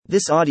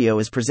This audio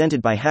is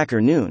presented by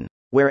Hacker Noon,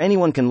 where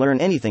anyone can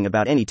learn anything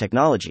about any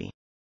technology.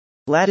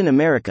 Latin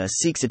America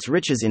seeks its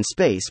riches in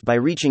space by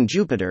reaching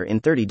Jupiter in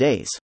 30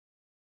 days.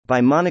 By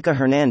Monica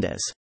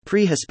Hernandez.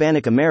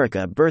 Pre-Hispanic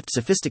America birthed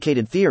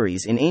sophisticated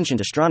theories in ancient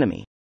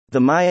astronomy.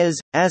 The Mayas,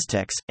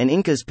 Aztecs, and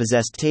Incas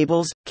possessed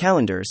tables,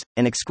 calendars,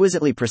 and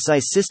exquisitely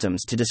precise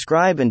systems to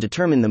describe and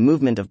determine the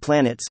movement of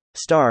planets,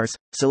 stars,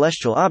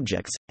 celestial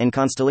objects, and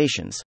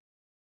constellations.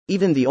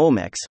 Even the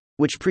Olmecs,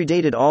 which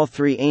predated all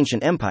three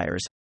ancient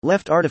empires,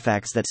 left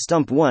artifacts that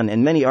stump one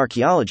and many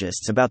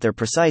archaeologists about their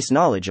precise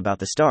knowledge about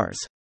the stars.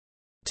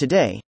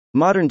 Today,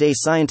 modern-day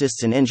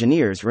scientists and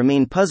engineers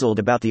remain puzzled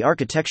about the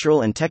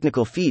architectural and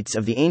technical feats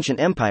of the ancient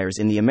empires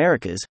in the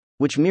Americas,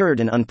 which mirrored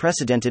an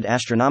unprecedented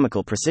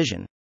astronomical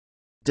precision.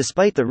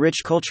 Despite the rich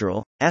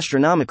cultural,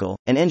 astronomical,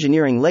 and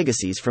engineering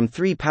legacies from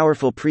three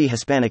powerful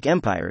pre-Hispanic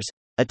empires,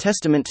 a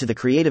testament to the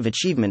creative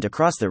achievement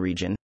across the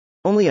region,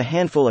 only a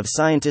handful of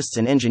scientists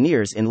and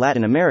engineers in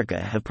Latin America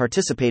have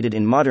participated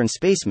in modern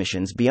space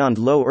missions beyond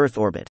low Earth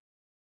orbit.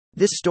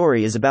 This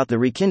story is about the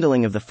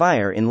rekindling of the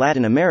fire in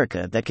Latin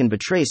America that can be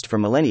traced for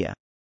millennia.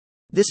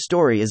 This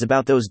story is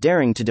about those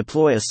daring to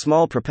deploy a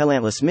small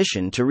propellantless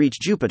mission to reach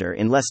Jupiter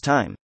in less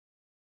time.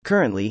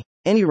 Currently,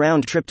 any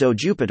round trip to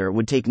Jupiter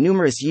would take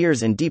numerous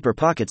years and deeper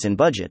pockets in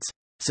budgets,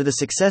 so the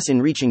success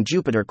in reaching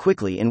Jupiter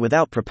quickly and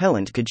without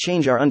propellant could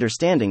change our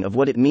understanding of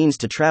what it means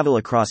to travel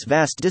across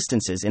vast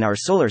distances in our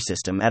solar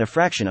system at a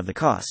fraction of the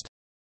cost.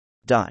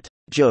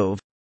 Jove.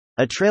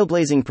 A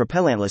trailblazing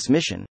propellantless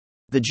mission.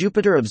 The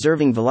Jupiter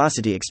Observing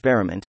Velocity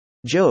Experiment,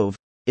 JOVE,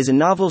 is a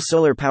novel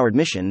solar-powered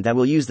mission that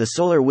will use the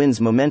solar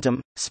wind's momentum,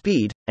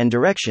 speed, and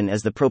direction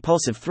as the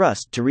propulsive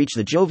thrust to reach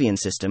the Jovian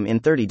system in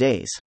 30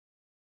 days.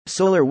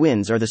 Solar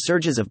winds are the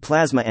surges of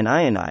plasma and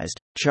ionized,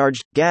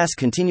 charged, gas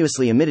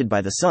continuously emitted by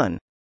the Sun,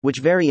 which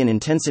vary in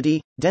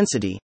intensity,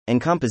 density, and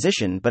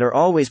composition but are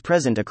always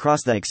present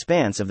across the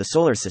expanse of the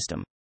solar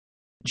system.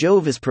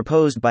 JOVE is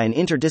proposed by an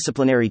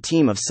interdisciplinary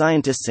team of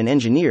scientists and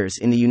engineers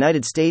in the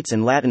United States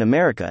and Latin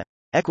America,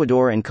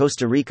 Ecuador and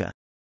Costa Rica.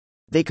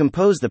 They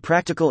compose the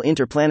Practical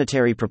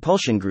Interplanetary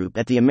Propulsion Group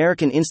at the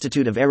American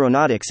Institute of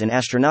Aeronautics and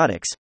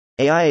Astronautics,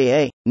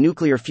 AIAA,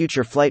 Nuclear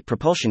Future Flight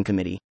Propulsion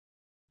Committee.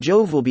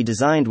 JOVE will be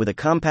designed with a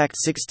compact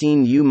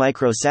 16U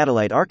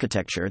micro-satellite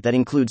architecture that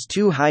includes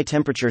two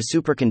high-temperature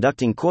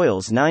superconducting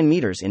coils 9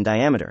 meters in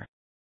diameter.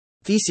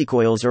 These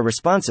coils are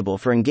responsible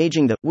for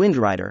engaging the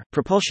Windrider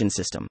propulsion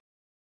system.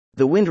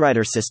 The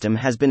Windrider system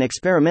has been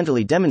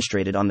experimentally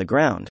demonstrated on the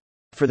ground.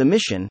 For the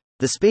mission,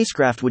 the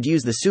spacecraft would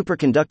use the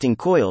superconducting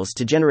coils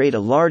to generate a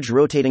large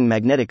rotating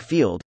magnetic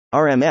field,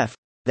 RMF,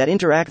 that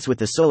interacts with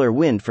the solar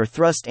wind for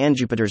thrust and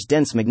Jupiter's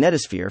dense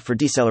magnetosphere for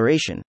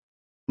deceleration.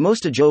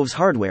 Most of JOVE's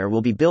hardware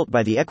will be built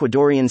by the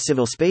Ecuadorian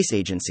Civil Space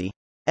Agency,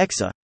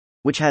 EXA,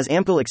 which has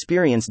ample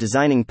experience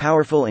designing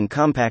powerful and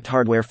compact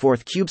hardware for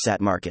the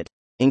CubeSat market,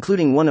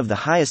 including one of the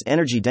highest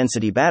energy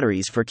density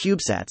batteries for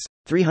CubeSats,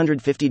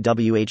 350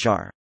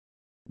 Wh.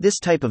 This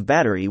type of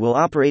battery will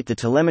operate the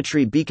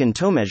telemetry beacon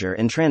to measure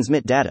and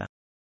transmit data.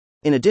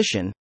 In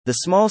addition, the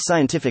small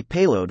scientific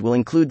payload will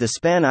include the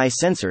SPAN-I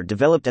sensor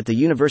developed at the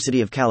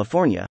University of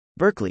California,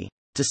 Berkeley,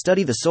 to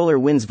study the solar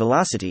wind's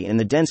velocity and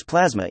the dense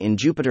plasma in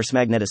Jupiter's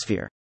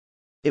magnetosphere.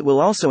 It will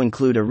also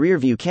include a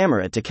rear-view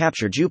camera to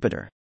capture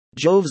Jupiter.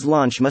 JOVE's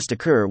launch must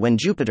occur when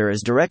Jupiter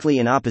is directly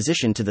in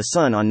opposition to the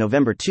Sun on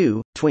November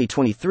 2,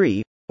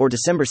 2023, or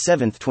December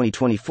 7,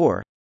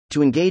 2024,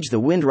 to engage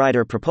the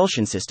Windrider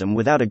propulsion system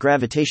without a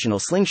gravitational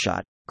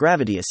slingshot,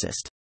 gravity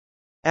assist.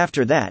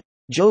 After that,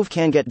 JOVE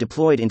can get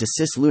deployed into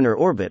cislunar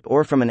orbit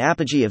or from an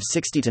apogee of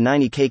 60 to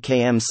 90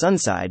 km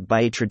sunside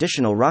by a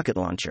traditional rocket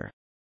launcher.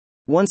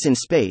 Once in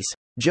space,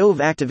 JOVE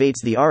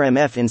activates the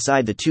RMF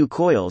inside the two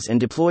coils and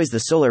deploys the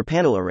solar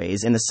panel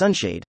arrays and the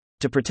sunshade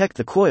to protect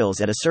the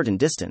coils at a certain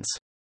distance.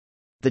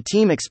 The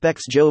team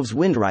expects JOVE's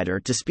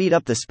Windrider to speed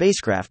up the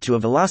spacecraft to a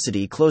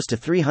velocity close to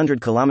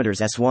 300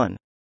 km s1.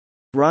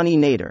 Ronnie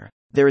Nader.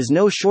 There is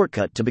no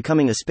shortcut to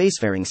becoming a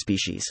spacefaring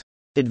species.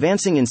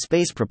 Advancing in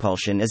space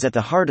propulsion is at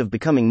the heart of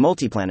becoming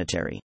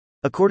multiplanetary.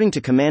 According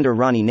to Commander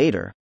Ronnie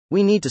Nader,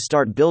 we need to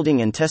start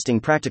building and testing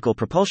practical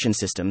propulsion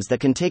systems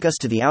that can take us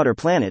to the outer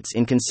planets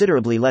in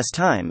considerably less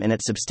time and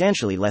at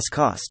substantially less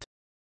cost.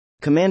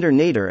 Commander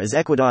Nader is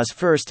Ecuador's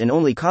first and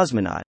only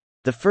cosmonaut,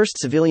 the first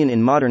civilian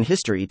in modern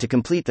history to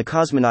complete the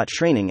cosmonaut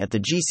training at the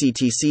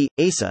GCTC,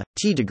 ASA,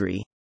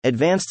 T-degree,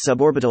 Advanced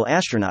Suborbital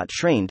Astronaut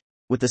trained,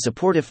 with the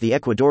support of the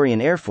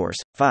Ecuadorian Air Force,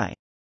 FI.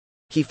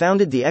 He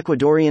founded the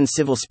Ecuadorian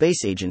Civil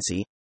Space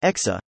Agency,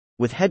 EXA,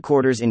 with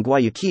headquarters in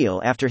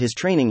Guayaquil after his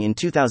training in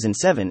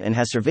 2007 and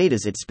has served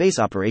as its space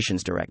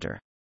operations director.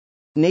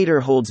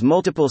 Nader holds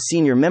multiple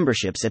senior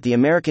memberships at the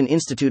American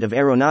Institute of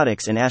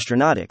Aeronautics and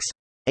Astronautics,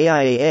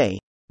 AIAA,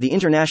 the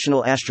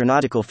International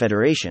Astronautical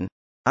Federation,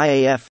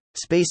 IAF,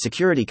 Space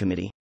Security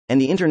Committee, and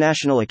the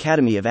International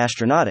Academy of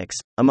Astronautics,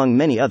 among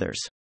many others.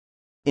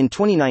 In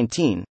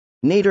 2019,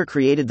 Nader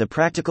created the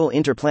Practical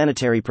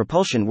Interplanetary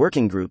Propulsion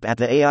Working Group at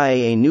the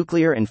AIAA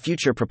Nuclear and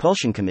Future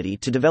Propulsion Committee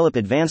to develop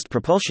advanced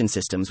propulsion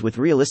systems with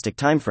realistic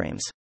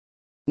timeframes.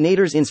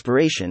 Nader's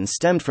inspiration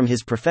stemmed from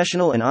his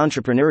professional and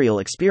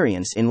entrepreneurial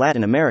experience in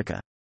Latin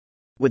America.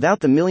 Without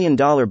the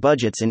million-dollar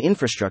budgets and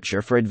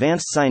infrastructure for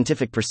advanced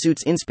scientific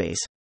pursuits in space,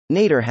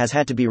 Nader has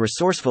had to be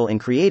resourceful and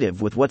creative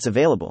with what's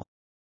available.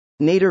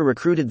 Nader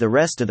recruited the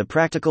rest of the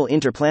Practical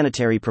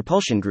Interplanetary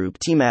Propulsion Group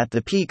team at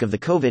the peak of the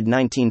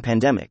COVID-19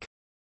 pandemic.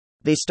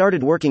 They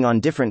started working on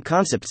different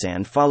concepts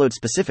and followed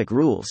specific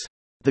rules.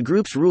 The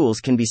group's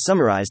rules can be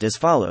summarized as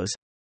follows.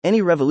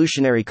 Any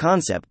revolutionary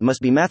concept must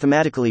be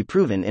mathematically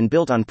proven and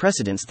built on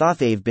precedents thought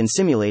they've been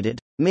simulated,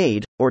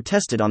 made, or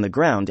tested on the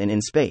ground and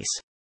in space.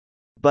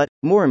 But,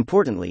 more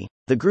importantly,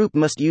 the group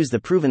must use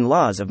the proven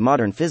laws of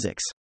modern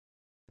physics.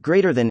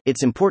 Greater than,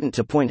 it's important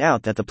to point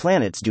out that the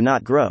planets do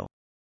not grow.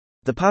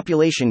 The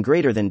population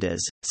greater than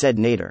does, said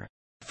Nader.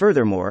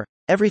 Furthermore,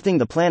 everything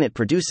the planet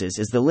produces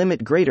is the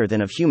limit greater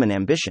than of human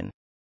ambition.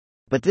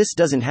 But this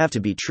doesn't have to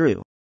be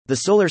true. The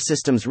solar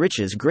system's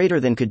riches greater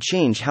than could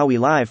change how we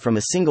live from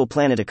a single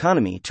planet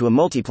economy to a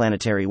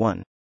multiplanetary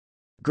one.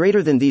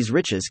 Greater than these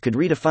riches could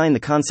redefine the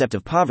concept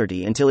of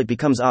poverty until it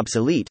becomes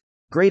obsolete,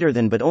 greater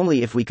than but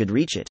only if we could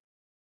reach it.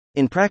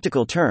 In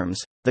practical terms,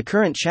 the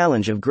current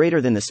challenge of greater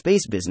than the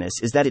space business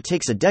is that it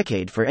takes a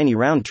decade for any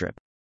round trip.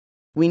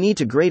 We need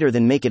to greater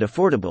than make it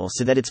affordable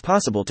so that it's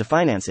possible to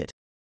finance it.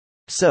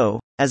 So,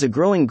 as a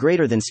growing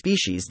greater than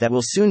species that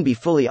will soon be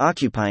fully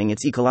occupying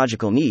its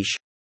ecological niche,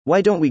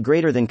 why don't we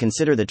greater than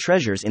consider the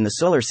treasures in the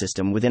solar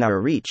system within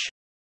our reach?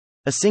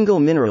 A single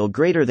mineral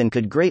greater than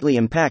could greatly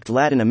impact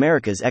Latin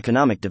America's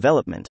economic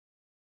development.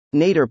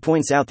 Nader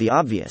points out the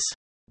obvious.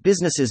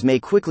 Businesses may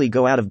quickly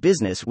go out of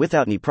business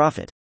without any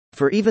profit.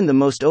 For even the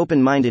most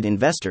open-minded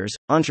investors,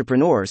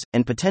 entrepreneurs,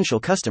 and potential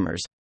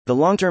customers, the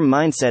long-term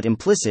mindset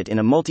implicit in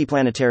a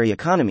multiplanetary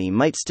economy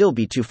might still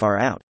be too far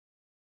out.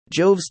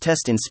 Jove's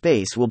test in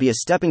space will be a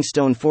stepping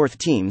stone fourth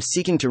team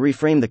seeking to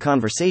reframe the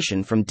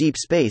conversation from deep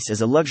space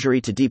as a luxury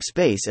to deep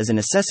space as a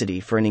necessity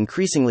for an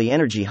increasingly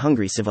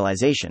energy-hungry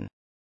civilization.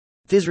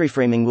 This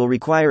reframing will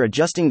require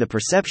adjusting the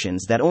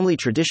perceptions that only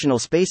traditional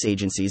space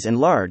agencies and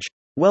large,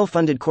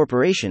 well-funded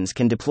corporations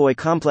can deploy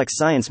complex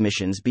science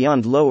missions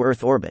beyond low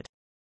Earth orbit.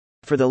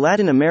 For the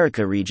Latin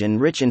America region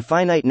rich in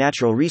finite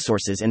natural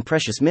resources and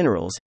precious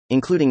minerals,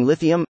 including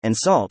lithium and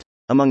salt,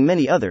 among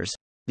many others,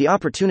 the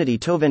opportunity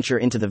to venture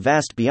into the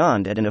vast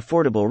beyond at an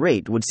affordable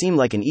rate would seem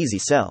like an easy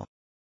sell.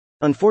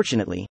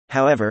 Unfortunately,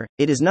 however,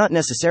 it is not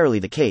necessarily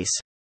the case.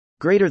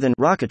 Greater than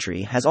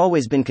rocketry has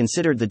always been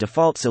considered the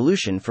default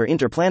solution for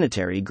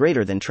interplanetary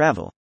greater than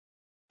travel.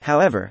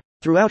 However,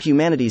 throughout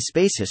humanity's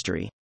space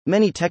history,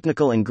 many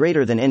technical and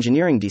greater than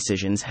engineering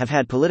decisions have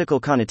had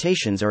political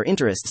connotations or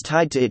interests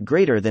tied to it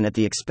greater than at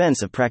the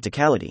expense of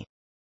practicality.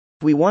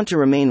 We want to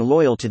remain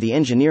loyal to the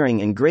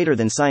engineering and greater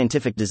than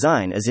scientific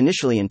design as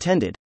initially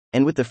intended,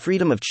 and with the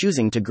freedom of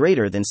choosing to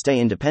greater than stay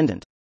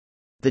independent.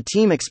 The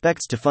team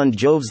expects to fund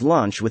Jove's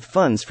launch with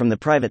funds from the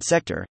private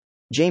sector.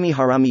 Jaime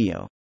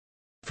Jaramillo.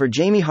 For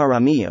Jaime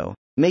Jaramillo,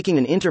 making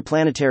an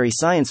interplanetary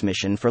science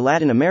mission for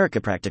Latin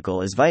America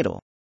practical is vital.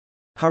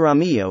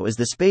 Jaramillo is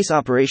the Space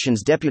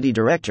Operations Deputy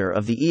Director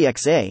of the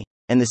EXA,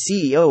 and the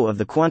CEO of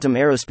the Quantum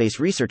Aerospace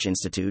Research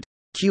Institute,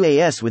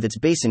 QAS, with its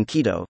base in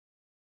Quito.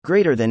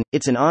 Greater than,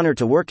 it's an honor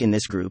to work in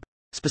this group,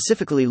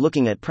 specifically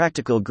looking at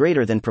practical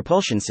greater than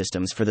propulsion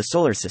systems for the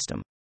solar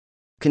system.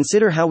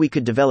 Consider how we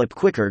could develop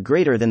quicker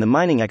greater than the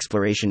mining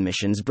exploration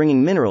missions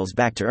bringing minerals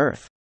back to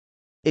Earth.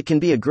 It can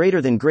be a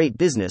greater than great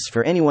business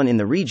for anyone in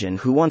the region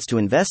who wants to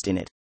invest in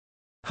it.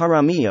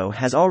 Jaramillo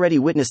has already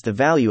witnessed the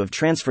value of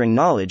transferring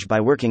knowledge by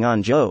working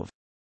on Jove.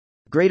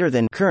 Greater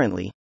than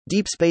currently,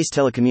 deep space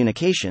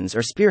telecommunications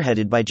are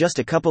spearheaded by just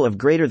a couple of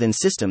greater than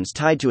systems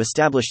tied to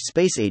established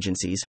space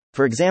agencies,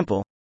 for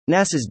example,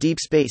 NASA's Deep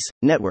Space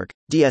Network,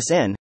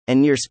 DSN,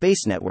 and Near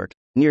Space Network,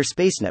 Near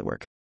Space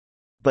Network.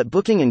 But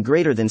booking and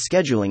greater than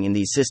scheduling in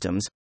these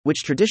systems,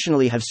 which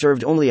traditionally have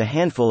served only a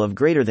handful of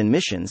greater than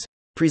missions,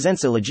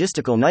 presents a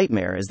logistical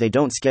nightmare as they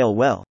don't scale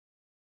well.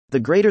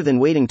 The greater than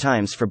waiting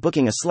times for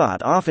booking a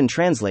slot often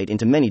translate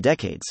into many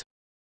decades.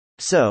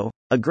 So,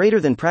 a greater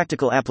than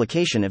practical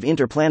application of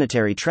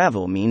interplanetary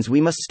travel means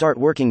we must start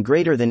working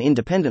greater than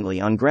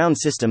independently on ground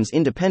systems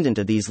independent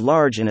of these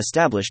large and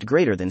established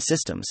greater than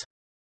systems.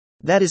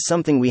 That is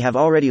something we have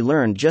already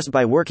learned just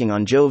by working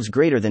on Jove's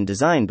greater than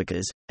design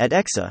because, at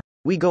EXA,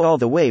 we go all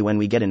the way when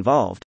we get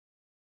involved.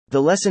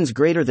 The lessons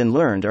greater than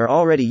learned are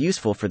already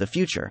useful for the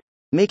future,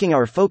 making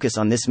our focus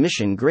on this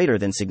mission greater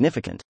than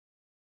significant.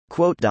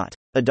 Quote.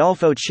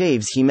 Adolfo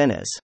Chaves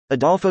Jimenez.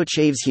 Adolfo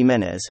Chaves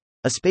Jimenez,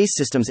 a space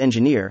systems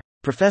engineer,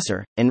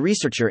 professor, and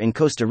researcher in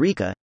Costa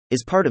Rica,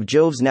 is part of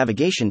Jove's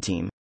navigation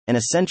team, an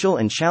essential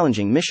and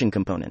challenging mission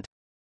component.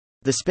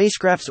 The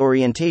spacecraft's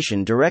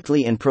orientation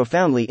directly and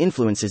profoundly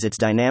influences its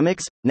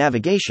dynamics,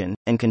 navigation,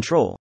 and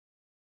control.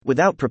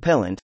 Without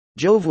propellant,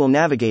 Jove will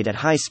navigate at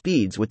high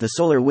speeds with the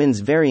solar wind's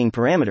varying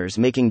parameters,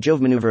 making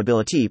Jove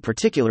maneuverability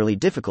particularly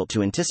difficult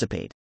to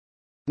anticipate.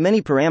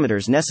 Many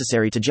parameters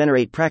necessary to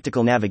generate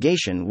practical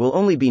navigation will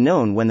only be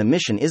known when the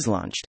mission is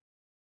launched.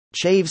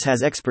 Chaves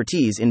has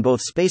expertise in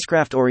both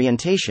spacecraft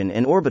orientation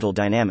and orbital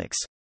dynamics.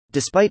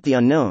 Despite the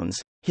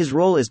unknowns, His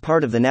role as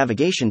part of the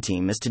navigation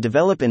team is to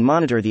develop and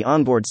monitor the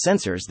onboard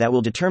sensors that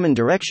will determine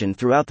direction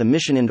throughout the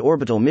mission and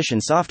orbital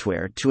mission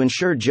software to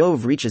ensure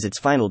Jove reaches its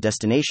final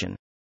destination.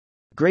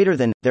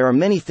 There are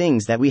many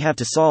things that we have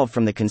to solve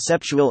from the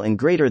conceptual and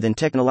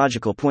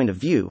technological point of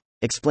view,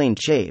 explained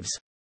Chaves.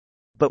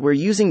 But we're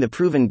using the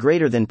proven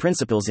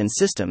principles in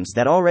systems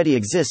that already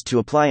exist to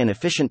apply an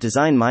efficient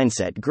design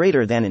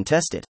mindset and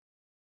test it.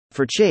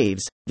 For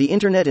Chaves, the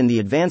Internet and the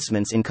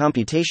advancements in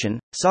computation,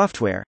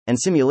 software, and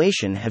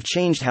simulation have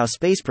changed how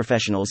space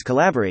professionals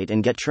collaborate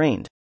and get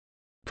trained.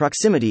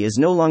 Proximity is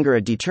no longer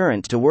a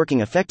deterrent to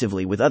working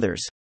effectively with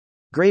others.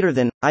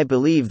 I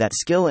believe that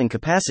skill and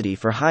capacity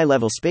for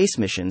high-level space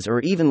missions are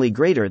evenly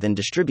greater than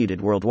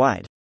distributed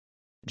worldwide.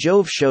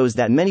 Jove shows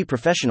that many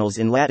professionals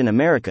in Latin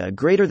America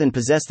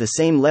possess the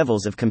same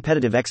levels of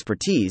competitive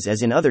expertise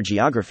as in other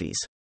geographies.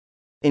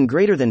 In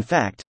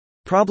fact,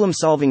 problem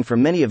solving for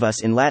many of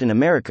us in Latin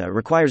America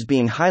requires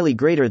being highly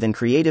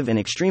creative and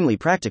extremely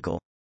practical,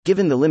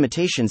 given the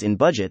limitations in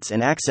budgets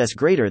and access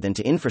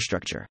to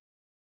infrastructure.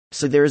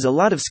 So there is a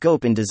lot of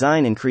scope in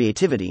design and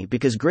creativity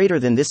because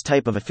this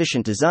type of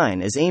efficient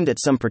design is aimed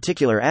at some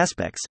particular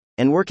aspects,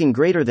 and working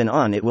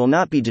on it will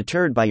not be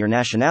deterred by your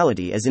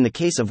nationality as in the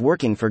case of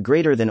working for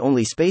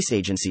only space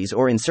agencies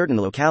or in certain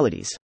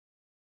localities.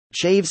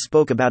 Chaves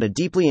spoke about a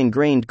deeply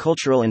ingrained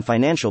cultural and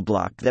financial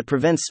block that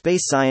prevents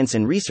space science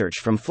and research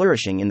from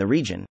flourishing in the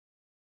region.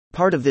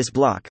 Part of this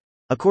block,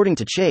 according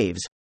to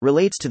Chaves,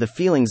 relates to the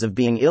feelings of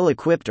being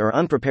ill-equipped or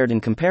unprepared in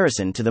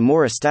comparison to the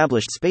more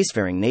established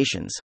spacefaring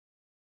nations.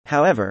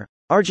 However,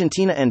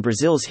 Argentina and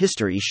Brazil's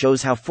history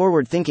shows how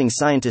forward-thinking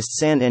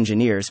scientists and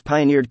engineers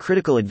pioneered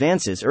critical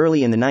advances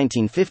early in the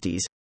 1950s,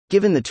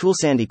 given the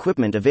tools and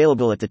equipment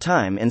available at the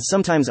time and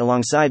sometimes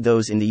alongside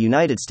those in the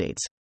United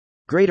States.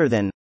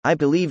 I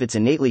believe it's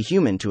innately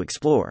human to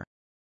explore.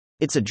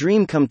 It's a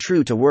dream come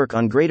true to work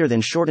on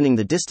shortening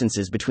the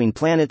distances between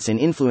planets and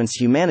influence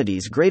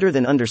humanity's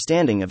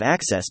understanding of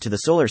access to the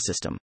solar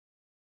system.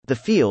 The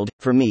field,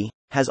 for me,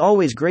 has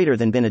always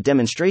been a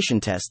demonstration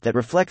test that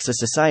reflects a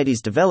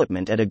society's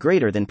development at a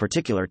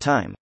particular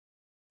time.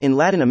 In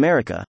Latin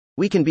America,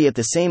 we can be at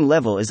the same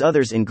level as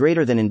others in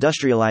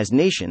industrialized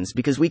nations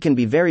because we can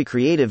be very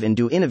creative and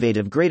do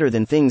innovative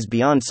things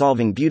beyond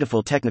solving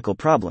beautiful technical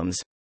problems.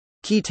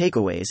 Key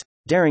takeaways: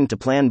 daring to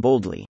plan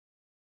boldly.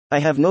 I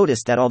have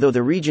noticed that although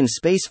the region's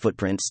space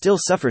footprint still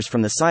suffers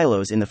from the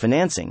silos in the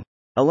financing,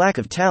 a lack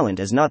of talent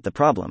is not the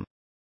problem.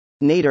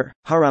 Nader,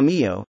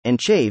 Jaramillo, and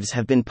Chaves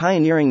have been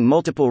pioneering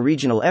multiple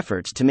regional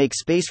efforts to make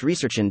space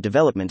research and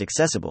development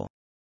accessible.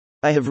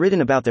 I have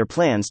written about their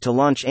plans to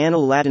launch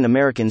ANL Latin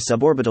American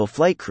Suborbital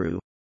Flight Crew,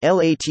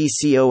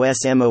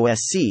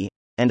 LATCOSMOSC,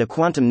 and a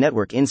quantum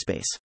network in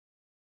space.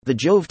 The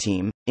Jove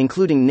team,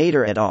 including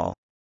Nader et al.,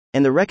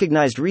 and the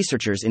recognized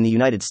researchers in the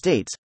United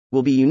States,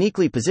 will be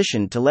uniquely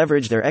positioned to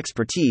leverage their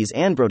expertise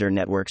and broader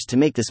networks to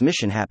make this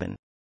mission happen.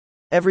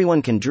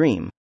 Everyone can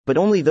dream, but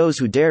only those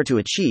who dare to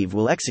achieve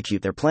will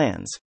execute their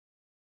plans.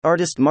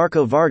 Artist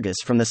Marco Vargas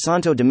from the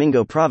Santo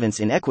Domingo province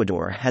in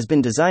Ecuador has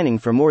been designing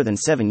for more than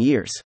 7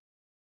 years.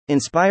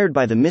 Inspired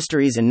by the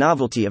mysteries and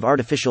novelty of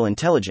artificial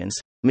intelligence,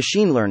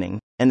 machine learning,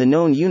 and the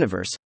known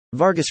universe,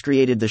 Vargas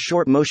created the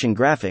short motion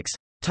graphics,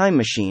 Time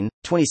Machine,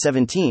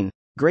 2017.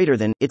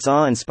 It's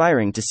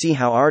awe-inspiring to see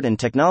how art and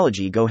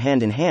technology go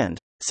hand in hand,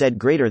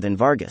 said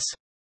Vargas.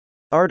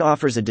 Art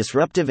offers a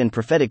disruptive and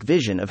prophetic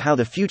vision of how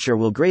the future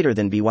will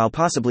be while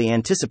possibly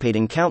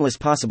anticipating countless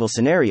possible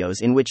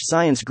scenarios in which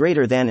science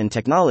and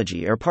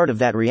technology are part of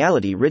that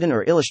reality written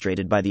or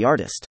illustrated by the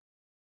artist.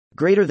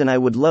 I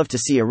would love to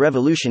see a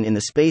revolution in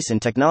the space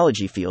and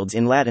technology fields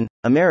in Latin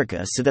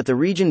America so that the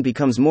region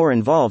becomes more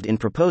involved in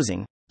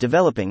proposing,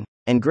 developing,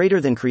 and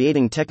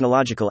creating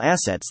technological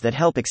assets that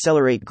help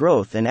accelerate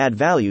growth and add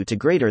value to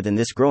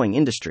this growing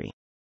industry.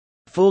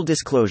 Full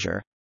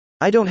disclosure: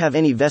 I don't have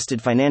any vested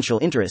financial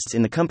interests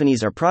in the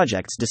companies or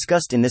projects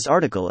discussed in this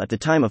article at the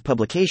time of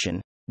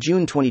publication,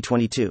 June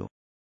 2022.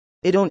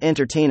 I don't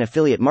entertain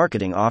affiliate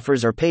marketing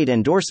offers or paid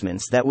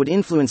endorsements that would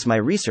influence my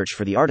research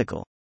for the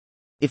article.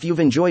 If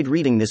you've enjoyed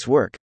reading this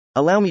work,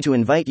 allow me to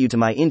invite you to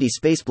my indie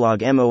space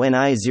blog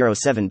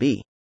MONI07B.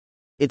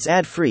 It's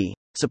ad-free,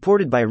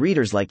 supported by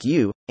readers like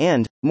you,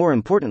 and, more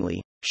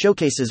importantly,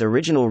 showcases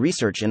original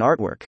research and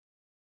artwork.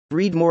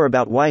 Read more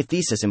about why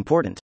thesis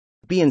important.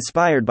 Be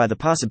inspired by the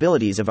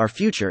possibilities of our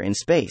future in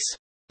space.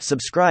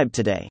 Subscribe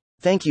today.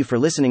 Thank you for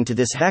listening to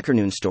this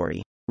HackerNoon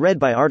story, read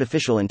by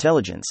Artificial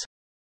Intelligence.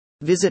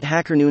 Visit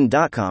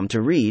hackerNoon.com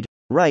to read,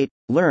 write,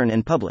 learn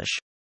and publish.